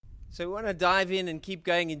So we want to dive in and keep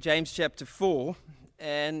going in James chapter 4.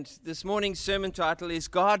 And this morning's sermon title is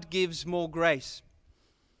God Gives More Grace.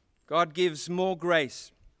 God gives more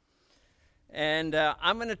grace. And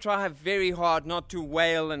I'm going to try very hard not to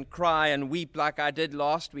wail and cry and weep like I did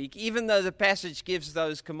last week, even though the passage gives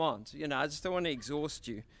those commands. I just don't want to exhaust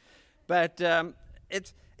you. But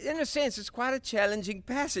it's, in a sense, it's quite a challenging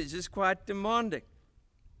passage. It's quite demanding.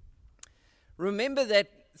 Remember that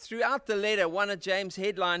throughout the letter, one of James'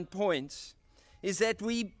 headline points is that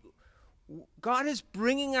God is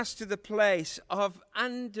bringing us to the place of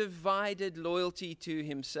undivided loyalty to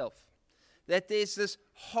himself. That there's this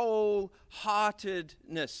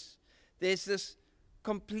wholeheartedness, there's this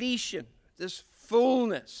completion, this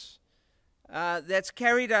fullness that's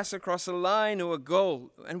carried us across a line or a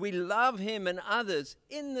goal. And we love him and others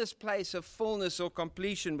in this place of fullness or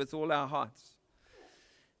completion with all our hearts.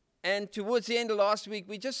 And towards the end of last week,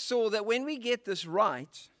 we just saw that when we get this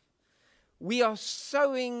right, we are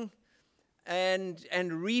sowing and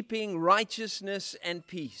reaping righteousness and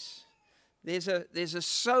peace. There's a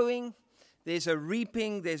sowing, there's a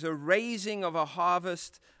reaping, there's a raising of a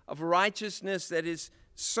harvest of righteousness that is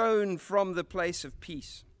sown from the place of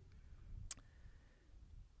peace.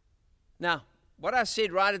 Now, what I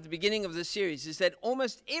said right at the beginning of the series is that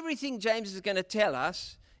almost everything James is going to tell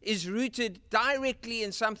us is rooted directly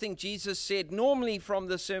in something Jesus said, normally from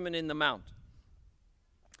the Sermon in the Mount.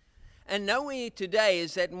 And nowhere today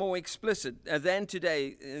is that more explicit than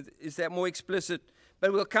today is that more explicit,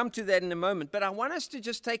 but we'll come to that in a moment. But I want us to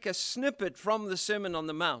just take a snippet from the Sermon on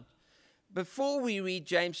the Mount before we read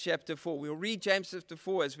James chapter 4. We'll read James chapter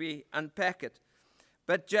 4 as we unpack it.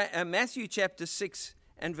 But Matthew chapter 6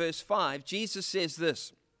 and verse 5, Jesus says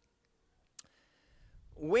this: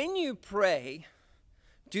 "When you pray,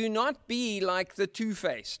 do not be like the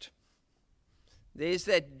two-faced." There's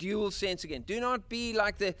that dual sense again. Do not be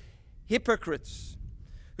like the hypocrites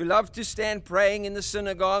who love to stand praying in the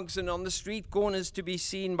synagogues and on the street corners to be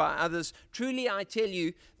seen by others. Truly, I tell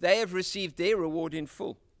you, they have received their reward in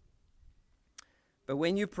full. But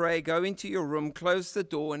when you pray, go into your room, close the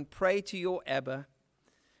door, and pray to your Abba,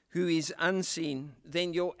 who is unseen.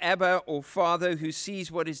 Then your Abba or Father, who sees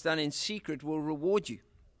what is done in secret, will reward you.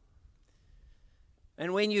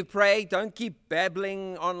 And when you pray, don't keep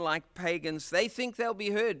babbling on like pagans. They think they'll be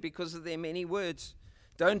heard because of their many words.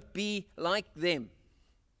 Don't be like them.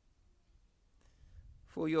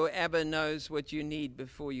 For your Abba knows what you need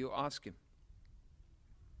before you ask him.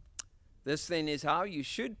 This then is how you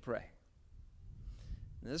should pray.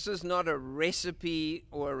 This is not a recipe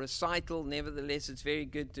or a recital. Nevertheless, it's very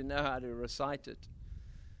good to know how to recite it.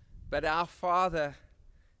 But our Father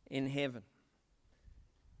in heaven,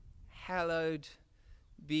 hallowed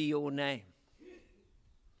be your name.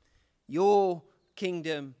 Your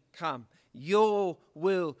kingdom come. Your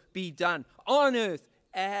will be done on earth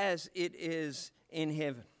as it is in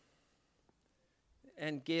heaven.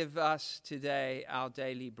 And give us today our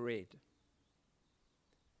daily bread.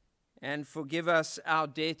 And forgive us our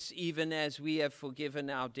debts even as we have forgiven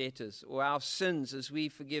our debtors, or our sins as we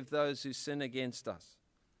forgive those who sin against us.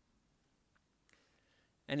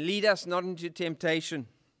 And lead us not into temptation,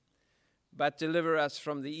 but deliver us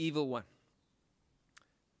from the evil one.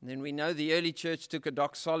 And then we know the early church took a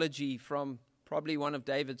doxology from probably one of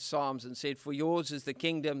David's psalms and said, "For yours is the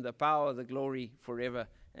kingdom, the power, the glory, forever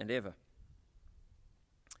and ever."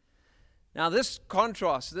 Now this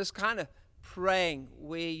contrast, this kind of praying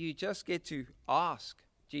where you just get to ask,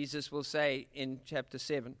 Jesus will say in chapter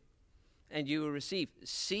 7, and you will receive.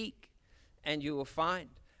 Seek and you will find.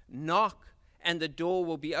 Knock and the door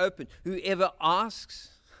will be open. Whoever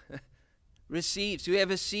asks receives.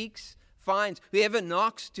 Whoever seeks finds. Whoever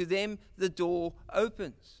knocks, to them the door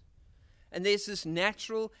opens. And there's this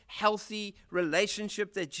natural, healthy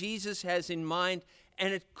relationship that Jesus has in mind,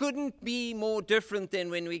 and it couldn't be more different than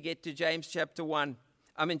when we get to James chapter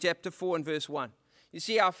 4 and verse 1. You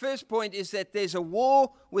see, our first point is that there's a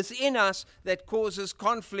war within us that causes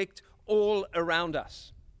conflict all around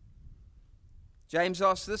us. James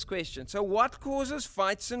asks this question: so what causes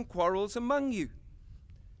fights and quarrels among you?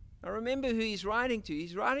 Now remember who he's writing to.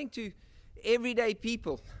 He's writing to everyday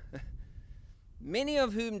people, many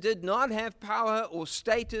of whom did not have power or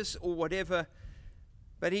status or whatever,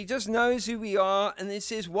 but he just knows who we are. And he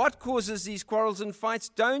says, what causes these quarrels and fights?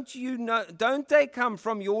 Don't they come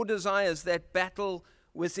from your desires that battle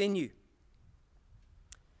within you?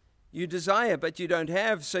 You desire, but you don't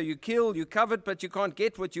have, so you kill. You covet, but you can't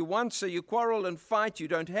get what you want, so you quarrel and fight. You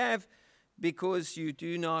don't have because you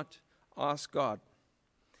do not ask God.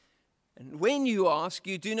 And when you ask,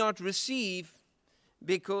 you do not receive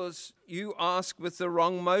because you ask with the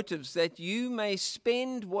wrong motives, that you may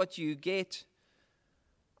spend what you get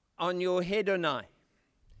on your hedonai,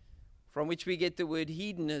 from which we get the word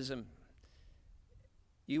hedonism.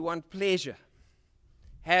 You want pleasure,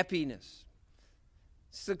 happiness.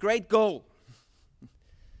 It's the great goal.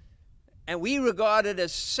 And we regard it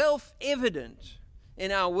as self-evident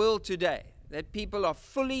in our world today that people are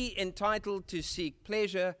fully entitled to seek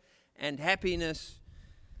pleasure and happiness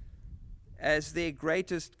as their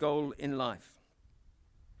greatest goal in life.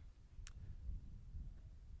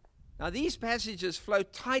 Now, these passages flow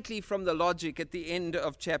tightly from the logic at the end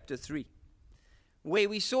of chapter 3, where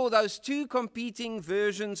we saw those two competing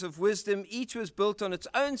versions of wisdom. Each was built on its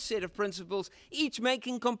own set of principles, each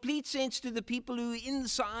making complete sense to the people who are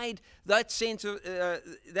inside that sense of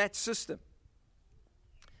that system.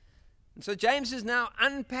 And so James is now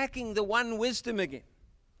unpacking the one wisdom again.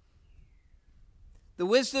 The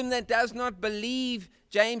wisdom that does not believe,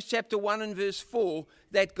 James chapter 1 and verse 4,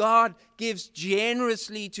 that God gives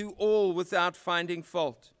generously to all without finding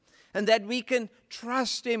fault. And that we can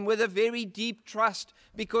trust Him with a very deep trust,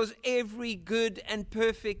 because every good and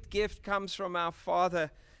perfect gift comes from our Father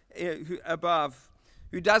above,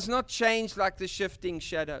 who does not change like the shifting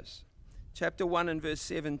shadows. Chapter 1 and verse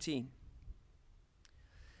 17.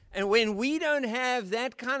 And when we don't have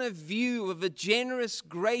that kind of view of a generous,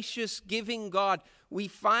 gracious, giving God, we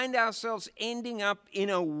find ourselves ending up in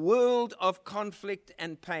a world of conflict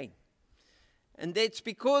and pain. And that's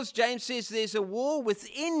because James says there's a war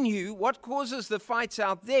within you. What causes the fights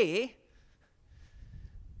out there?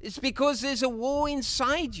 It's because there's a war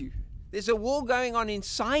inside you. There's a war going on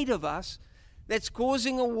inside of us that's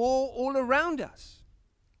causing a war all around us.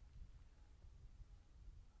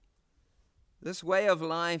 This way of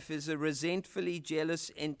life is a resentfully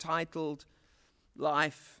jealous, entitled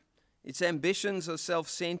life. Its ambitions are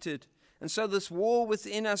self-centered. And so this war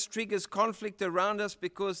within us triggers conflict around us,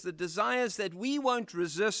 because the desires that we won't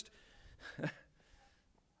resist, and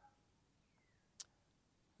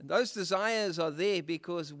those desires are there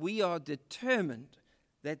because we are determined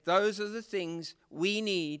that those are the things we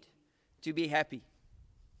need to be happy.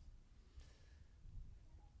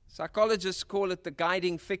 Psychologists call it the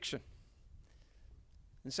guiding fiction.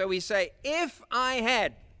 And so we say, if I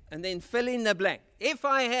had, and then fill in the blank. If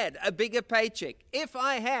I had a bigger paycheck, if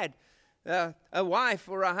I had a wife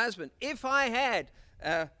or a husband, if I had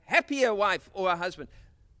a happier wife or a husband,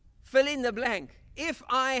 fill in the blank. If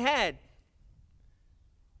I had,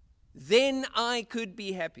 then I could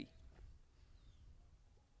be happy.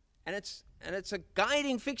 And it's a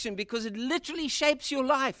guiding fiction, because it literally shapes your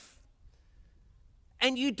life.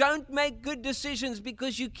 And you don't make good decisions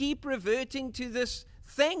because you keep reverting to this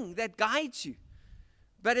thing that guides you.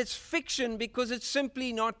 But it's fiction because it's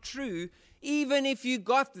simply not true. Even if you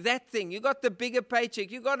got that thing, you got the bigger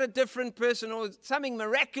paycheck, you got a different person, or something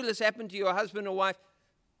miraculous happened to your husband or wife,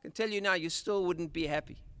 I can tell you now, you still wouldn't be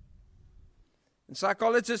happy. And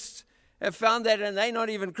psychologists have found that, and they're not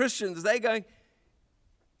even Christians. They're going,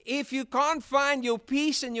 if you can't find your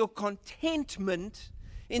peace and your contentment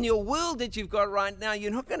in your world that you've got right now,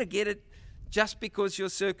 you're not going to get it just because your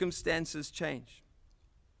circumstances change.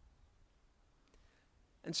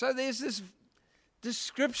 And so there's this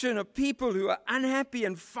description of people who are unhappy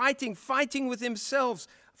and fighting with themselves,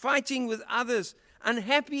 fighting with others,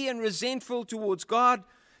 unhappy and resentful towards God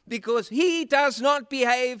because He does not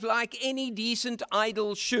behave like any decent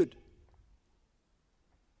idol should.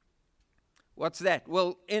 What's that?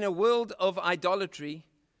 Well, in a world of idolatry,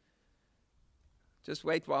 just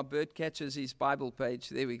wait while Bert catches his Bible page.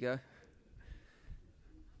 There we go.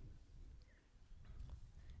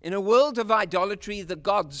 In a world of idolatry, the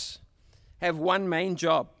gods have one main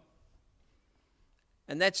job.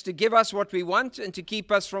 And that's to give us what we want and to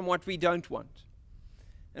keep us from what we don't want.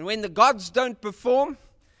 And when the gods don't perform,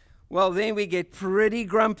 well, then we get pretty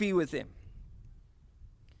grumpy with them.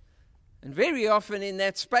 And very often in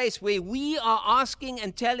that space where we are asking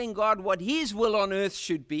and telling God what His will on earth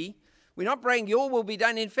should be, we're not praying, your will be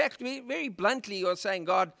done. In fact, we very bluntly are saying,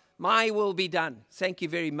 God, my will be done. Thank you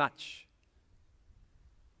very much.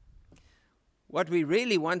 What we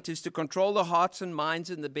really want is to control the hearts and minds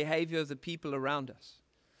and the behavior of the people around us.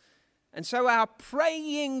 And so our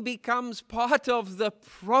praying becomes part of the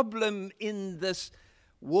problem in this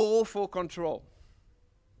war for control.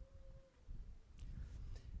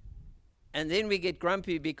 And then we get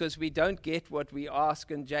grumpy because we don't get what we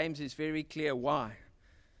ask, and James is very clear why.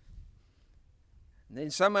 And then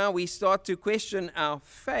somehow we start to question our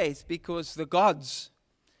faith because the gods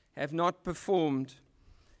have not performed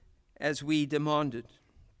as we demanded.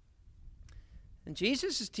 And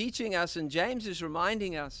Jesus is teaching us, and James is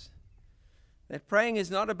reminding us, That praying is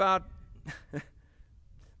not about,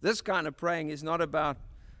 this kind of praying is not about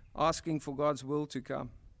asking for God's will to come.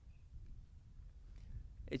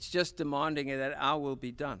 It's just demanding that our will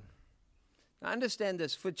be done. Now understand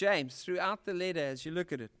this, for James, throughout the letter as you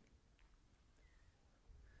look at it,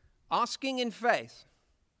 asking in faith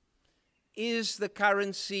is the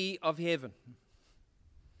currency of heaven.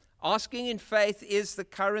 Asking in faith is the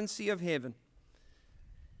currency of heaven.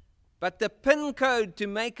 But the pin code to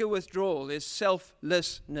make a withdrawal is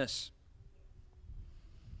selflessness.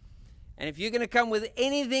 And if you're going to come with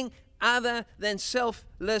anything other than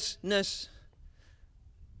selflessness,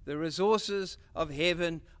 the resources of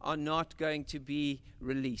heaven are not going to be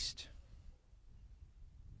released.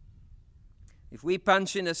 If we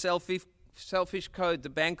punch in a selfish code, the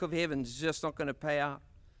bank of heaven is just not going to pay out.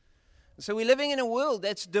 So we're living in a world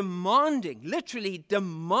that's demanding, literally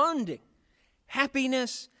demanding,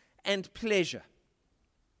 happiness and pleasure.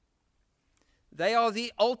 They are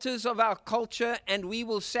the altars of our culture, and we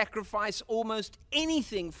will sacrifice almost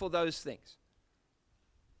anything for those things.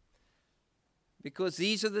 Because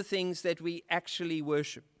these are the things that we actually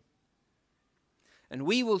worship. And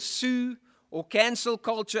we will sue or cancel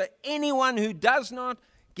culture anyone who does not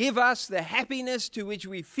give us the happiness to which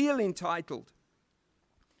we feel entitled.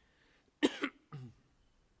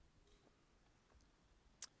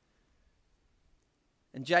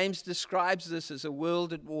 And James describes this as a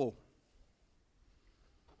world at war.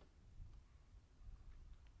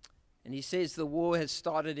 And he says the war has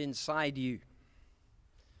started inside you.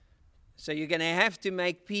 So you're going to have to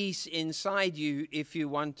make peace inside you if you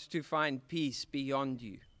want to find peace beyond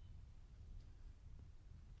you.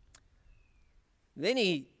 Then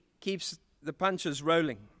he keeps the punches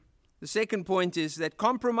rolling. The second point is that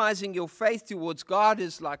compromising your faith towards God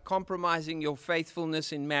is like compromising your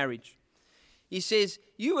faithfulness in marriage. He says,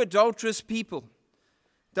 you adulterous people,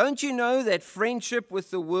 don't you know that friendship with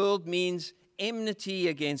the world means enmity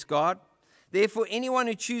against God? Therefore, anyone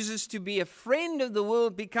who chooses to be a friend of the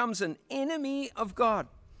world becomes an enemy of God.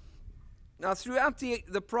 Now, throughout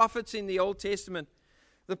the prophets in the Old Testament,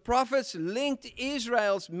 the prophets linked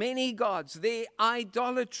Israel's many gods, their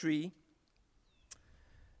idolatry,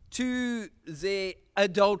 to their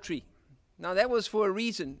adultery. Now, that was for a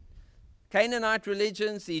reason. Canaanite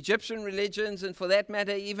religions, the Egyptian religions, and for that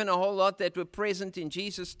matter, even a whole lot that were present in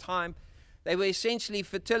Jesus' time, they were essentially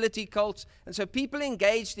fertility cults. And so people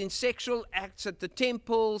engaged in sexual acts at the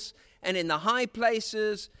temples and in the high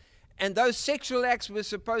places. And those sexual acts were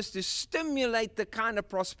supposed to stimulate the kind of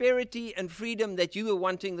prosperity and freedom that you were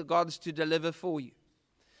wanting the gods to deliver for you.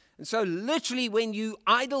 And so literally when you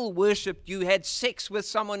idol worshipped, you had sex with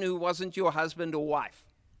someone who wasn't your husband or wife.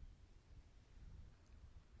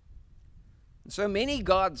 And so many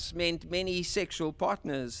gods meant many sexual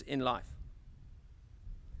partners in life.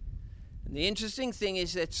 And the interesting thing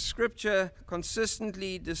is that Scripture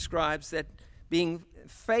consistently describes that being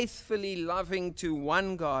faithfully loving to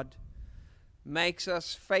one God makes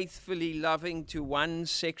us faithfully loving to one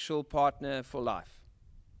sexual partner for life.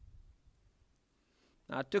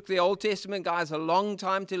 Now, it took the Old Testament guys a long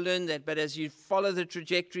time to learn that, but as you follow the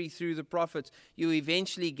trajectory through the prophets, you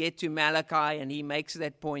eventually get to Malachi, and he makes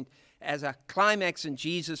that point as a climax, and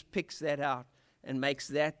Jesus picks that out and makes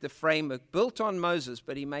that the framework, built on Moses,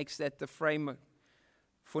 but he makes that the framework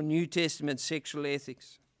for New Testament sexual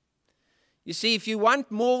ethics. You see, if you want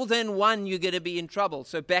more than one, you're going to be in trouble.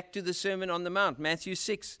 So back to the Sermon on the Mount, Matthew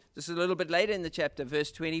 6. This is a little bit later in the chapter,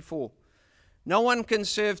 verse 24. No one can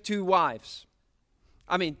serve two masters.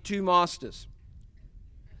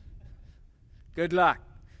 Good luck.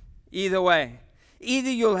 Either way.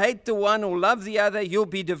 Either you'll hate the one or love the other. You'll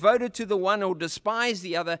be devoted to the one or despise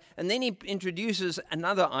the other. And then he introduces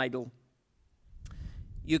another idol.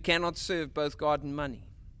 You cannot serve both God and money.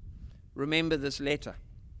 Remember this letter.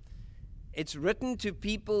 It's written to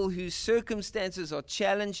people whose circumstances are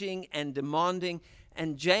challenging and demanding.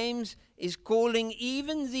 And James is calling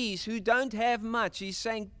even these who don't have much. He's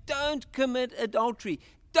saying, don't commit adultery.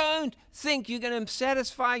 Don't think you're going to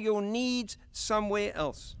satisfy your needs somewhere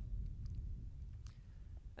else.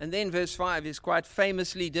 And then verse 5 is quite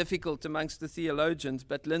famously difficult amongst the theologians,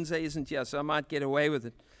 but Lindsay isn't here, so I might get away with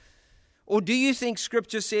it. Or do you think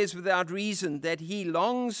Scripture says without reason that he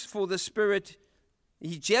longs for the Spirit,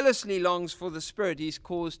 he jealously longs for the Spirit he's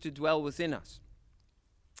caused to dwell within us?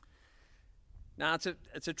 Now,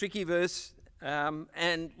 it's a tricky verse,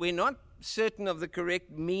 and we're not certain of the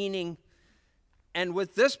correct meaning. And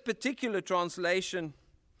with this particular translation,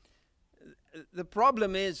 the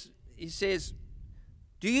problem is, he says,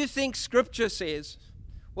 do you think Scripture says,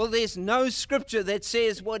 Well, there's no scripture that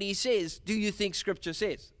says what he says. Do you think scripture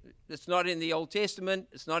says? It's not in the Old Testament.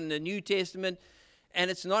 It's not in the New Testament. And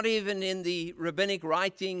it's not even in the rabbinic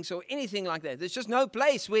writings or anything like that. There's just no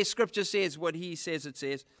place where scripture says what he says it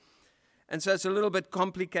says. And so it's a little bit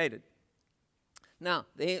complicated. Now,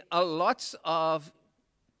 there are lots of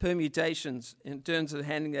permutations in terms of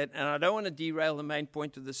handling that. And I don't want to derail the main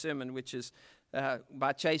point of the sermon, which is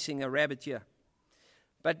by chasing a rabbit here.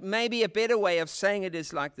 But maybe a better way of saying it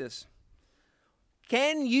is like this.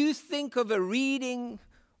 Can you think of a reading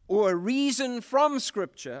or a reason from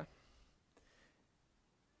Scripture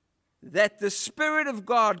that the Spirit of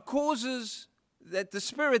God causes, that the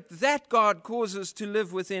Spirit that God causes to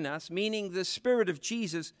live within us, meaning the Spirit of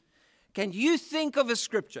Jesus, can you think of a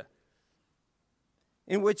Scripture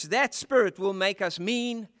in which that Spirit will make us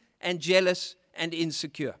mean and jealous and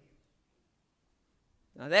insecure?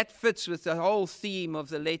 Now that fits with the whole theme of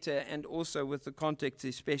the letter and also with the context,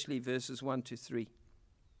 especially verses 1 to 3.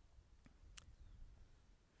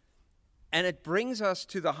 And it brings us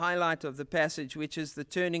to the highlight of the passage, which is the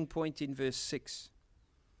turning point in verse 6.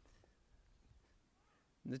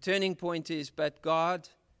 The turning point is, but God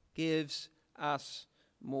gives us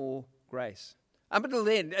more grace. Up until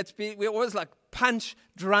then, we're always like punch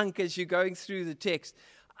drunk as you're going through the text.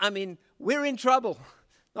 I mean, we're in trouble.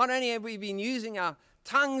 Not only have we been using our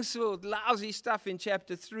tongues for lousy stuff in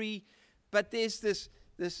chapter 3, but there's this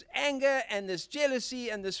anger and this jealousy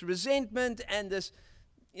and this resentment and this,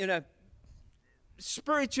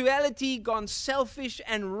 spirituality gone selfish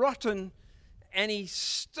and rotten. And he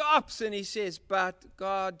stops and he says, but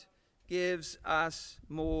God gives us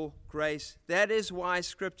more grace. That is why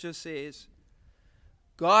Scripture says,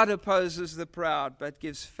 God opposes the proud, but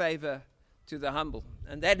gives favor to the humble.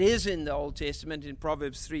 And that is in the Old Testament in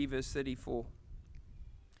Proverbs 3, verse 34.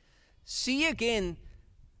 See again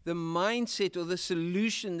the mindset or the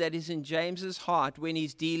solution that is in James's heart when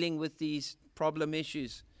he's dealing with these problem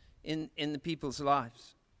issues in the people's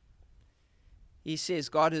lives. He says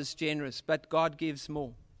God is generous, but God gives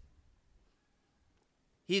more.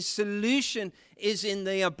 His solution is in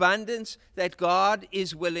the abundance that God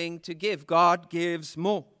is willing to give. God gives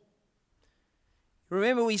more.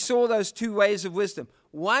 Remember, we saw those two ways of wisdom.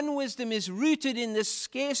 One wisdom is rooted in this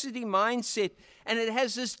scarcity mindset, and it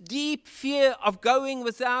has this deep fear of going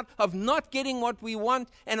without, of not getting what we want,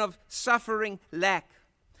 and of suffering lack.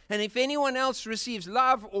 And if anyone else receives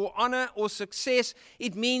love or honor or success,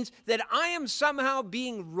 it means that I am somehow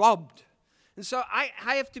being robbed. And so I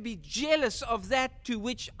have to be jealous of that to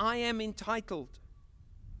which I am entitled.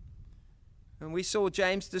 And we saw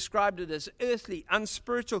James described it as earthly,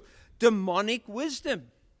 unspiritual, demonic wisdom.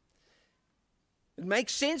 It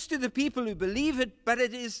makes sense to the people who believe it, but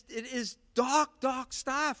it is dark, dark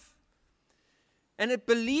stuff. And it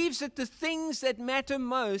believes that the things that matter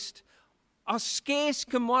most are scarce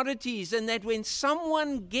commodities, and that when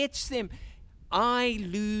someone gets them, I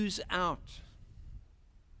lose out.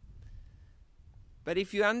 But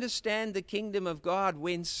if you understand the kingdom of God,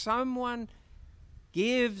 when someone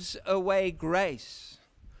gives away grace,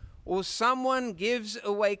 or someone gives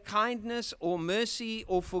away kindness or mercy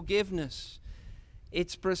or forgiveness,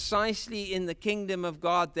 it's precisely in the kingdom of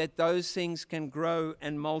God that those things can grow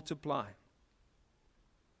and multiply.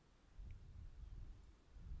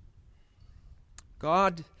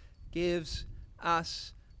 God gives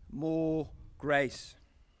us more grace.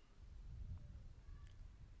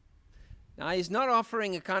 Now, he's not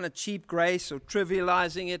offering a kind of cheap grace or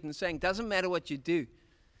trivializing it and saying, doesn't matter what you do.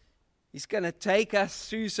 He's going to take us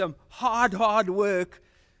through some hard work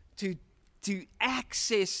to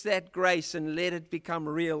access that grace and let it become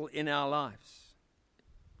real in our lives.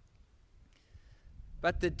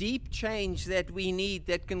 But the deep change that we need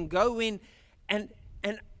that can go in and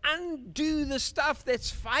undo the stuff that's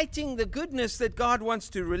fighting the goodness that God wants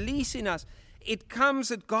to release in us, it comes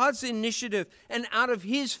at God's initiative and out of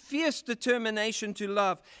His fierce determination to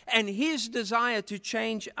love and His desire to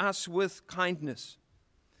change us with kindness.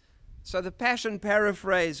 So the Passion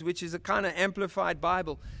paraphrase, which is a kind of amplified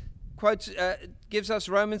Bible, gives us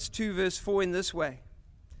Romans 2 verse 4 in this way.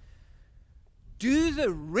 Do the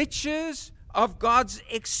riches of God's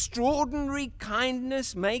extraordinary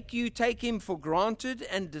kindness make you take Him for granted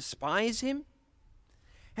and despise Him?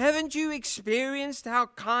 Haven't you experienced how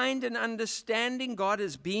kind and understanding God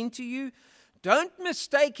has been to you? Don't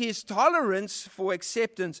mistake His tolerance for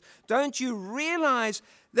acceptance. Don't you realize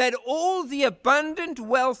that all the abundant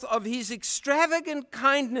wealth of His extravagant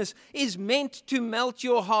kindness is meant to melt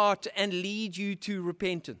your heart and lead you to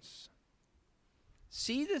repentance?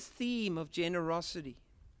 See the theme of generosity.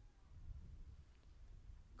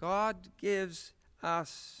 God gives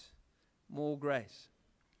us more grace.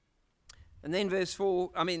 And then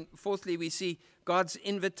fourthly, we see God's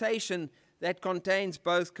invitation that contains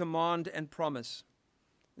both command and promise.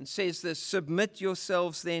 And says this, submit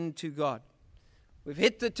yourselves then to God. We've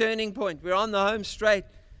hit the turning point. We're on the home straight.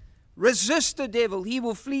 Resist the devil. He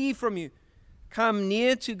will flee from you. Come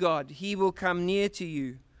near to God. He will come near to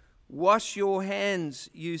you. Wash your hands,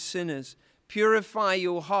 you sinners. Purify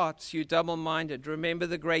your hearts, you double-minded. Remember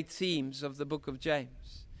the great themes of the book of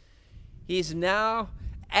James. He's now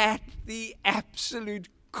at the absolute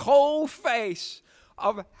coalface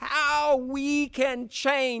of how we can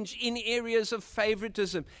change in areas of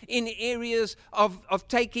favoritism, in areas of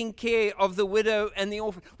taking care of the widow and the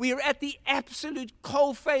orphan. We are at the absolute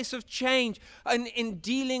coalface of change in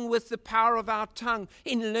dealing with the power of our tongue,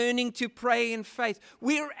 in learning to pray in faith.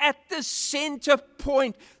 We're at the center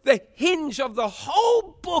point. The hinge of the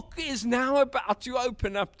whole book is now about to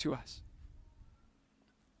open up to us.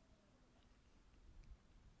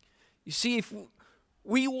 You see, if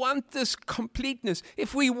we want this completeness,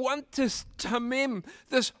 if we want this tamim,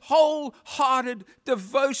 this wholehearted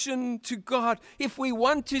devotion to God, if we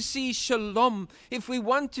want to see shalom, if we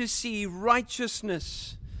want to see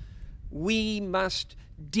righteousness, we must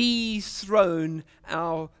dethrone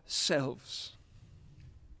ourselves.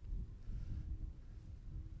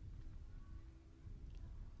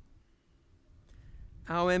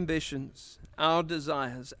 Our ambitions, our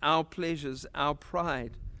desires, our pleasures, our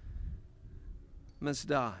pride must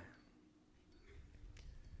die.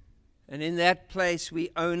 And in that place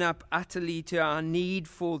we own up utterly to our need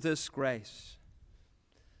for this grace.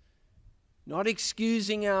 Not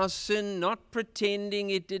excusing our sin, not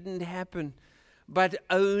pretending it didn't happen, but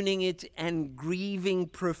owning it and grieving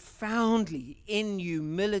profoundly in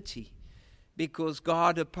humility, because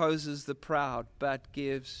God opposes the proud but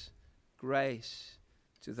gives grace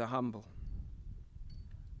to the humble.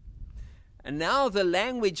 And now the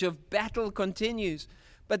language of battle continues.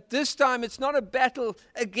 But this time it's not a battle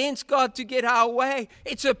against God to get our way.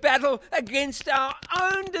 It's a battle against our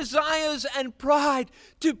own desires and pride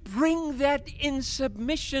to bring that in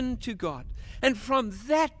submission to God. And from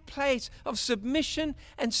that place of submission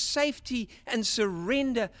and safety and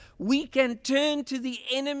surrender, we can turn to the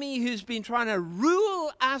enemy who's been trying to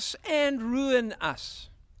rule us and ruin us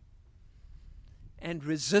and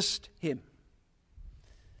resist him.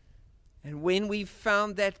 And when we've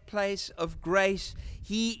found that place of grace,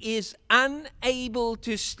 he is unable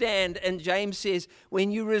to stand. And James says,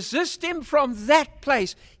 when you resist him from that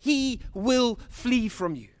place, he will flee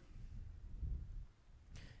from you.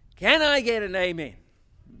 Can I get an amen?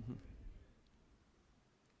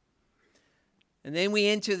 And then we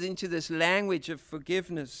enter into this language of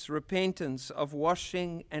forgiveness, repentance, of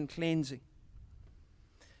washing and cleansing.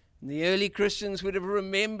 And the early Christians would have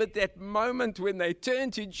remembered that moment when they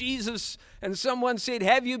turned to Jesus and someone said,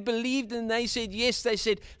 have you believed? And they said, yes. They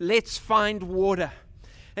said, let's find water.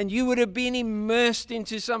 And you would have been immersed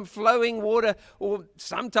into some flowing water or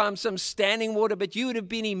sometimes some standing water, but you would have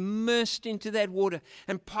been immersed into that water.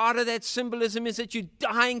 And part of that symbolism is that you're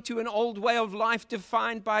dying to an old way of life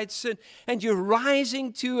defined by its sin, and you're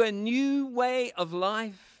rising to a new way of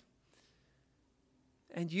life,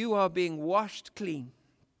 and you are being washed clean.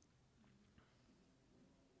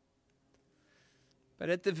 But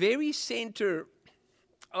at the very center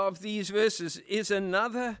of these verses is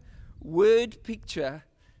another word picture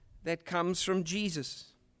that comes from Jesus.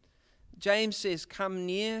 James says, come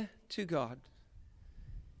near to God.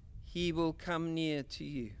 He will come near to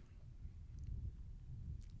you.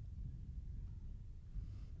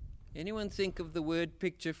 Anyone think of the word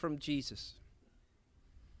picture from Jesus?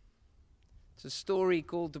 It's a story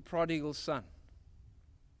called The Prodigal Son.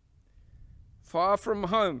 Far from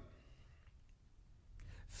home,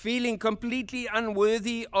 feeling completely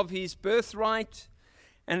unworthy of his birthright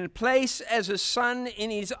and place as a son in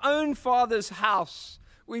his own father's house,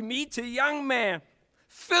 we meet a young man,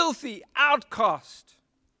 filthy, outcast.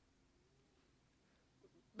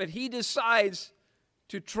 But he decides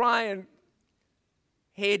to try and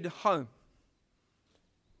head home,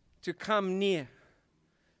 to come near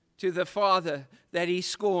to the father that he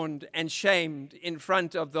scorned and shamed in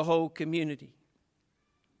front of the whole community.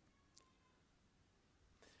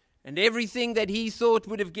 And everything that he thought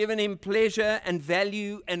would have given him pleasure and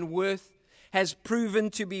value and worth has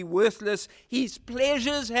proven to be worthless. His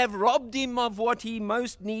pleasures have robbed him of what he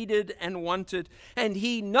most needed and wanted. And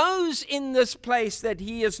he knows in this place that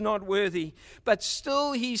he is not worthy. But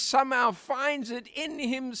still he somehow finds it in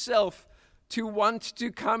himself to want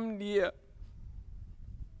to come near,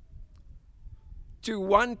 to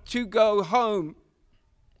want to go home,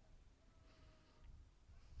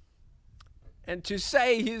 and to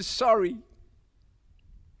say he's sorry.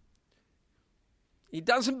 He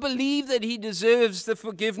doesn't believe that he deserves the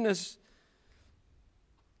forgiveness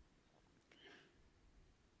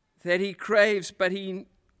that he craves, and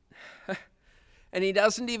he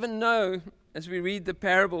doesn't even know, as we read the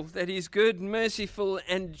parable, that his good, merciful,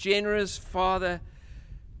 and generous Father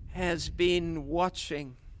has been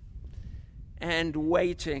watching and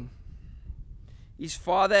waiting. His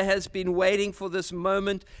Father has been waiting for this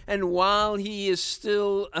moment, and while he is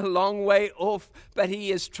still a long way off, but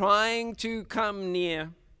he is trying to come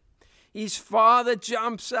near, his Father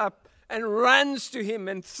jumps up and runs to him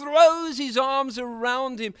and throws his arms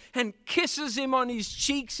around him and kisses him on his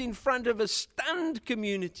cheeks in front of a stunned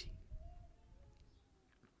community.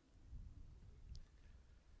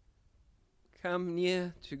 Come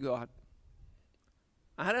near to God.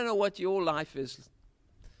 I don't know what your life is.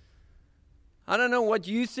 I don't know what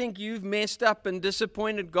you think you've messed up and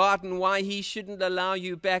disappointed God and why he shouldn't allow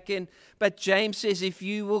you back in. But James says if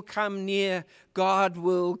you will come near, God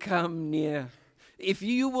will come near. If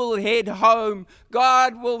you will head home,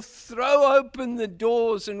 God will throw open the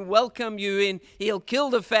doors and welcome you in. He'll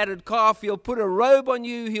kill the fatted calf. He'll put a robe on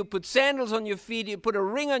you. He'll put sandals on your feet. He'll put a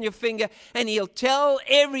ring on your finger. And he'll tell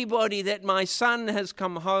everybody that my son has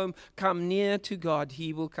come home. Come near to God.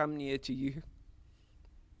 He will come near to you.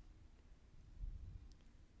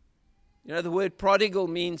 You know, the word prodigal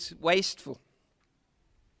means wasteful.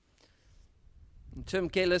 And Tim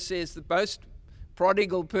Keller says the most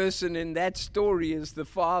prodigal person in that story is the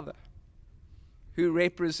Father, who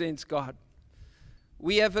represents God.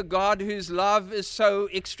 We have a God whose love is so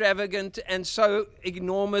extravagant and so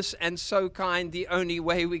enormous and so kind, the only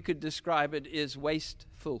way we could describe it is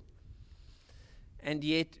wasteful. And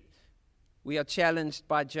yet, we are challenged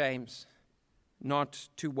by James not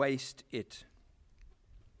to waste it.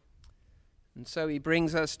 And so he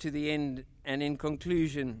brings us to the end, and in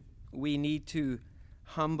conclusion, we need to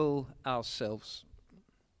humble ourselves.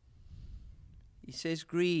 He says,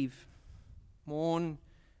 grieve, mourn,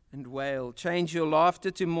 and wail. Change your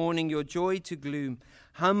laughter to mourning, your joy to gloom.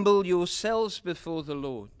 Humble yourselves before the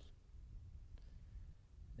Lord,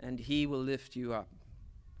 and he will lift you up.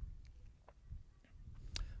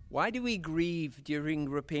 Why do we grieve during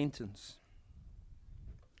repentance?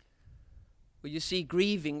 Well, you see,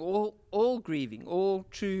 grieving, all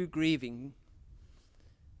true grieving,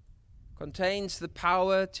 contains the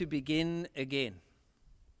power to begin again.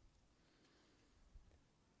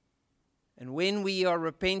 And when we are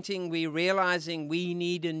repenting, we're realizing we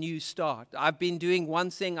need a new start. I've been doing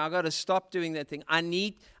one thing, I've got to stop doing that thing. I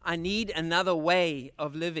need another way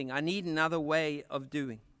of living. I need another way of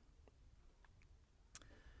doing.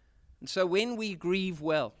 And so when we grieve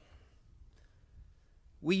well,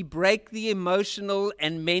 we break the emotional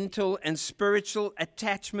and mental and spiritual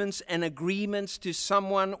attachments and agreements to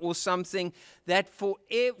someone or something that for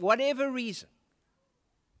whatever reason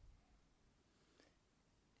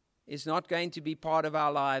is not going to be part of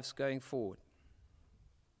our lives going forward.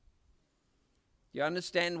 You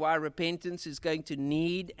understand why repentance is going to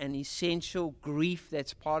need an essential grief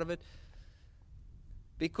that's part of it?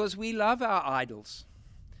 Because we love our idols.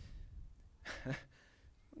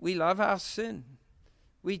 We love our sin.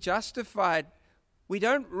 We justify it. We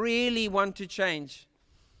don't really want to change.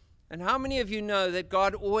 And how many of you know that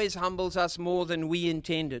God always humbles us more than we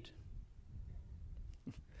intended?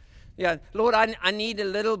 Yeah, Lord, I need a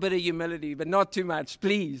little bit of humility, but not too much.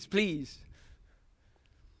 Please, please.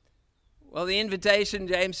 Well, the invitation,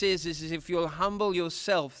 James says, is if you'll humble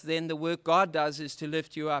yourself, then the work God does is to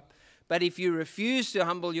lift you up. But if you refuse to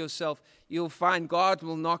humble yourself, you'll find God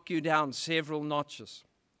will knock you down several notches.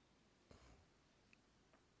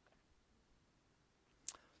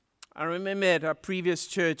 I remember at our previous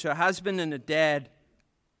church, a husband and a dad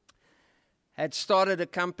had started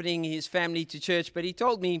accompanying his family to church, but he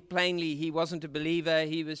told me plainly he wasn't a believer.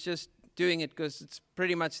 He was just doing it because it's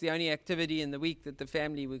pretty much the only activity in the week that the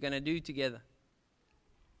family were going to do together.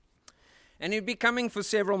 And he'd be coming for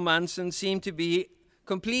several months and seemed to be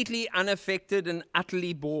completely unaffected and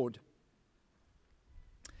utterly bored.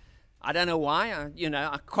 I don't know why.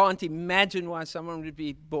 I can't imagine why someone would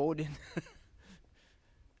be bored.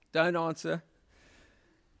 Don't answer.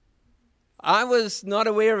 I was not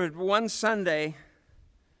aware of it. One Sunday,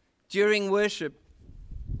 during worship,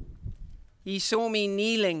 he saw me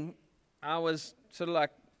kneeling. I was sort of like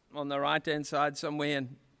on the right-hand side somewhere,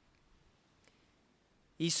 and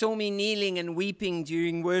he saw me kneeling and weeping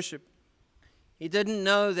during worship. He didn't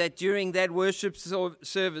know that during that worship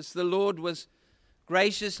service, the Lord was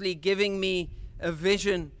graciously giving me a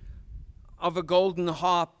vision of a golden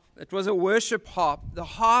harp. It was a worship harp. The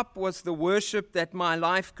harp was the worship that my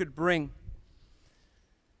life could bring.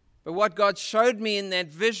 But what God showed me in that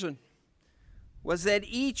vision was that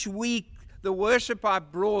each week the worship I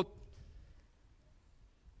brought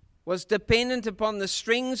was dependent upon the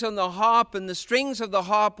strings on the harp, and the strings of the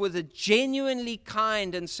harp were the genuinely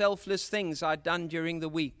kind and selfless things I'd done during the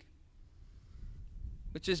week,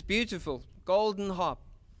 which is beautiful, golden harp.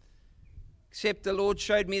 Except the Lord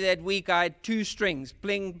showed me that week I had 2 strings,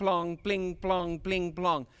 bling, plong, bling, plong, bling,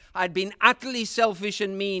 plong. I'd been utterly selfish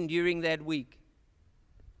and mean during that week.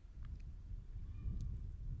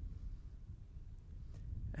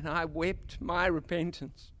 And I wept my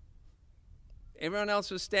repentance. Everyone else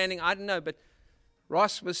was standing, I don't know, but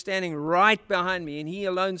Ross was standing right behind me, and he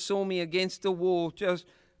alone saw me against the wall, just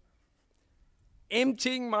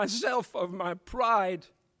emptying myself of my pride,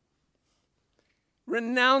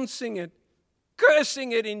 renouncing it,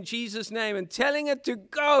 cursing it in Jesus' name, and telling it to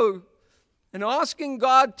go, and asking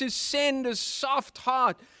God to send a soft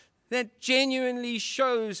heart that genuinely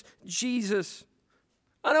shows Jesus.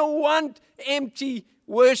 I don't want empty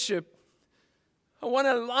worship. I want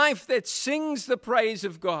a life that sings the praise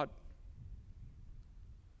of God.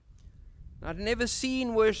 I'd never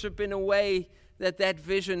seen worship in a way that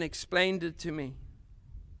vision explained it to me.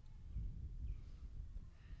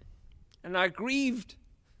 And I grieved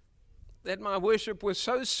that my worship was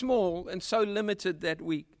so small and so limited that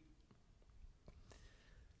week.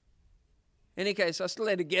 In any case, I still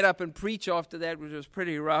had to get up and preach after that, which was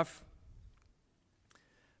pretty rough.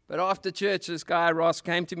 But after church, this guy, Ross,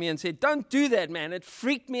 came to me and said, "Don't do that, man. It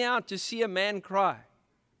freaked me out to see a man cry."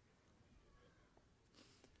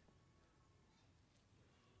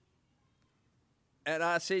 And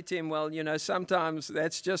I said to him, "Well, you know, sometimes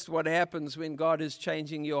that's just what happens when God is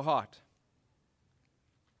changing your heart."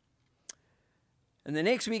 And the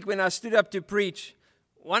next week when I stood up to preach,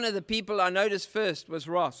 one of the people I noticed first was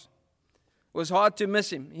Ross. It was hard to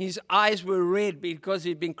miss him. His eyes were red because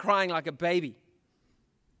he'd been crying like a baby.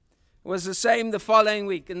 It was the same the following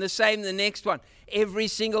week and the same the next one. Every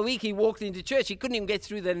single week he walked into church. He couldn't even get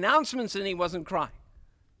through the announcements and he wasn't crying.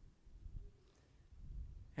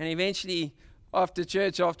 And eventually, after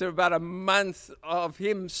church, after about a month of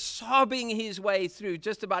him sobbing his way through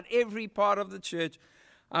just about every part of the church,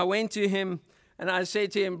 I went to him and I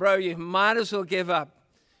said to him, "Bro, you might as well give up.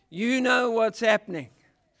 You know what's happening.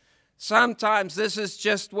 Sometimes this is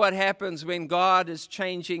just what happens when God is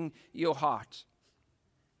changing your heart."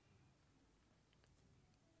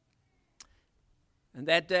 And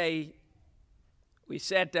that day, we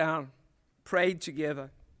sat down, prayed together,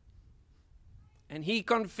 and he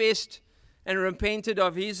confessed and repented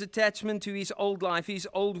of his attachment to his old life, his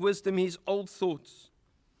old wisdom, his old thoughts.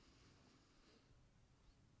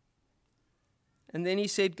 And then he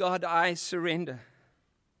said, "God, I surrender.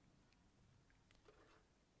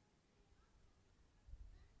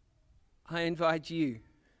 I invite you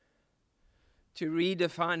to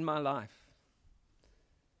redefine my life.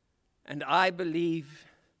 And I believe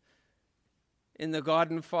in the God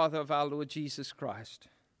and Father of our Lord Jesus Christ."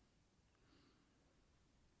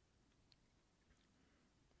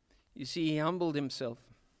 You see, he humbled himself,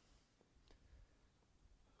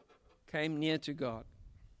 came near to God.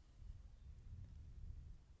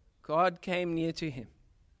 God came near to him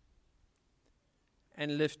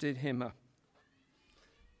and lifted him up.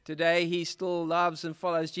 Today, he still loves and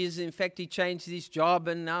follows Jesus. In fact, he changed his job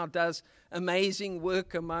and now does amazing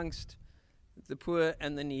work amongst the poor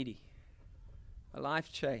and the needy. A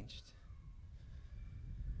life changed.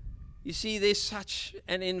 You see, there's such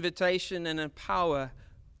an invitation and a power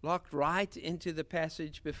locked right into the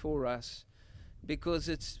passage before us, because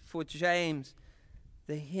it's, for James,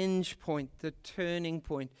 the hinge point, the turning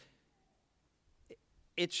point.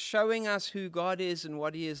 It's showing us who God is and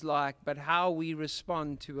what he is like, but how we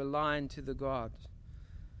respond to align to the God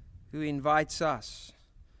who invites us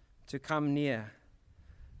to come near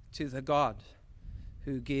to the God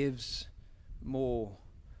who gives more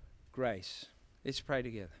grace. Let's pray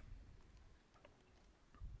together.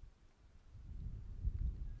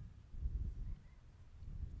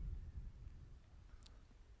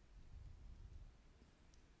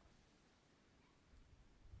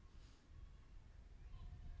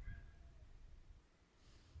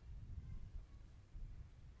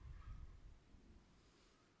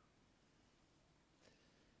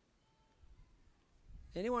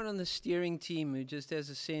 Anyone on the steering team who just has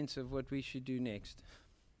a sense of what we should do next?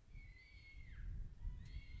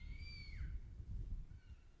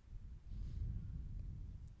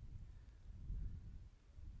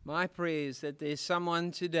 My prayer is that there's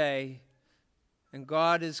someone today and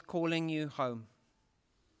God is calling you home.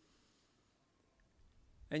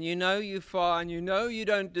 And you know you're far and you know you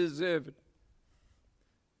don't deserve it.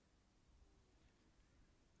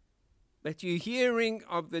 but you're hearing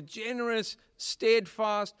of the generous,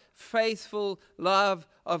 steadfast, faithful love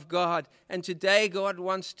of God. And today God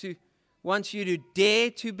wants you to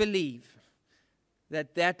dare to believe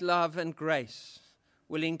that that love and grace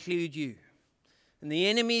will include you. And the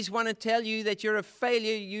enemies want to tell you that you're a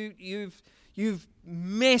failure, you've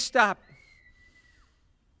messed up,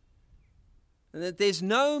 and that there's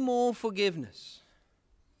no more forgiveness.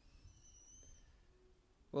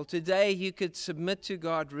 Well, today you could submit to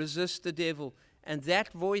God, resist the devil, and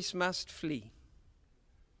that voice must flee.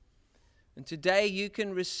 And today you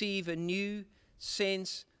can receive a new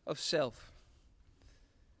sense of self.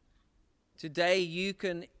 Today you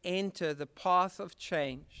can enter the path of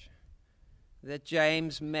change that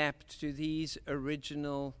James mapped to these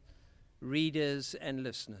original readers and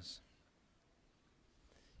listeners.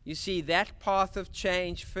 You see, that path of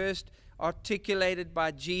change, first articulated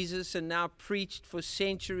by Jesus and now preached for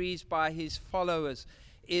centuries by his followers,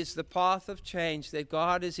 is the path of change that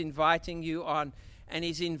God is inviting you on. And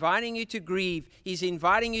he's inviting you to grieve. He's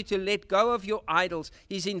inviting you to let go of your idols.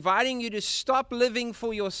 He's inviting you to stop living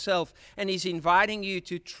for yourself. And he's inviting you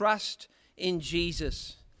to trust in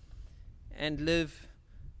Jesus and live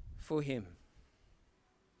for him.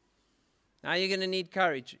 Now you're going to need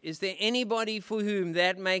courage. Is there anybody for whom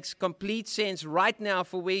that makes complete sense right now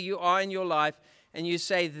for where you are in your life, and you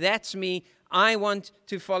say, that's me, I want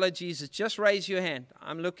to follow Jesus? Just raise your hand.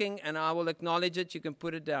 I'm looking and I will acknowledge it. You can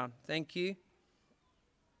put it down. Thank you.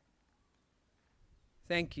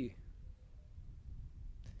 Thank you.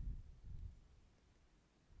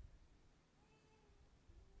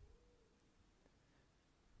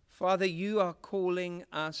 Father, you are calling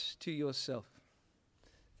us to yourself.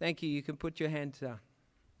 Thank you. You can put your hand down.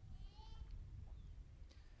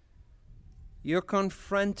 You're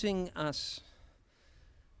confronting us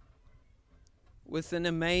with an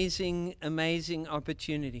amazing, amazing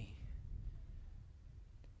opportunity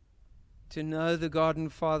to know the God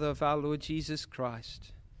and Father of our Lord Jesus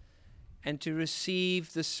Christ and to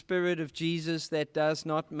receive the Spirit of Jesus that does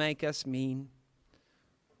not make us mean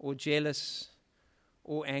or jealous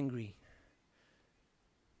or angry.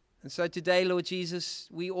 And so today, Lord Jesus,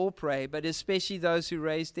 we all pray, but especially those who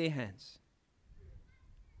raised their hands.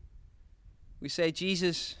 We say,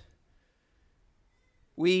 Jesus,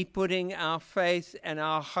 we putting our faith and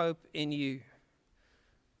our hope in you.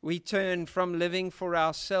 We turn from living for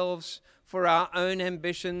ourselves, for our own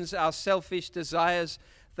ambitions, our selfish desires.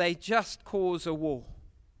 They just cause a war.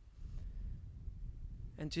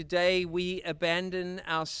 And today we abandon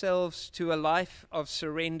ourselves to a life of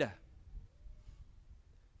surrender.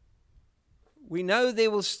 We know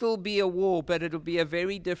there will still be a war, but it'll be a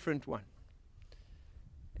very different one.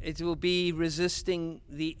 It will be resisting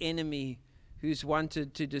the enemy who's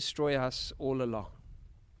wanted to destroy us all along.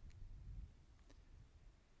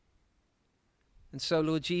 And so,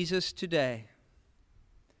 Lord Jesus, today,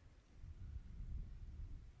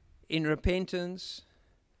 in repentance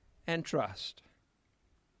and trust,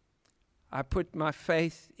 I put my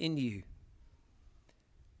faith in you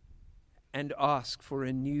and ask for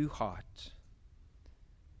a new heart.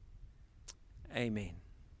 Amen.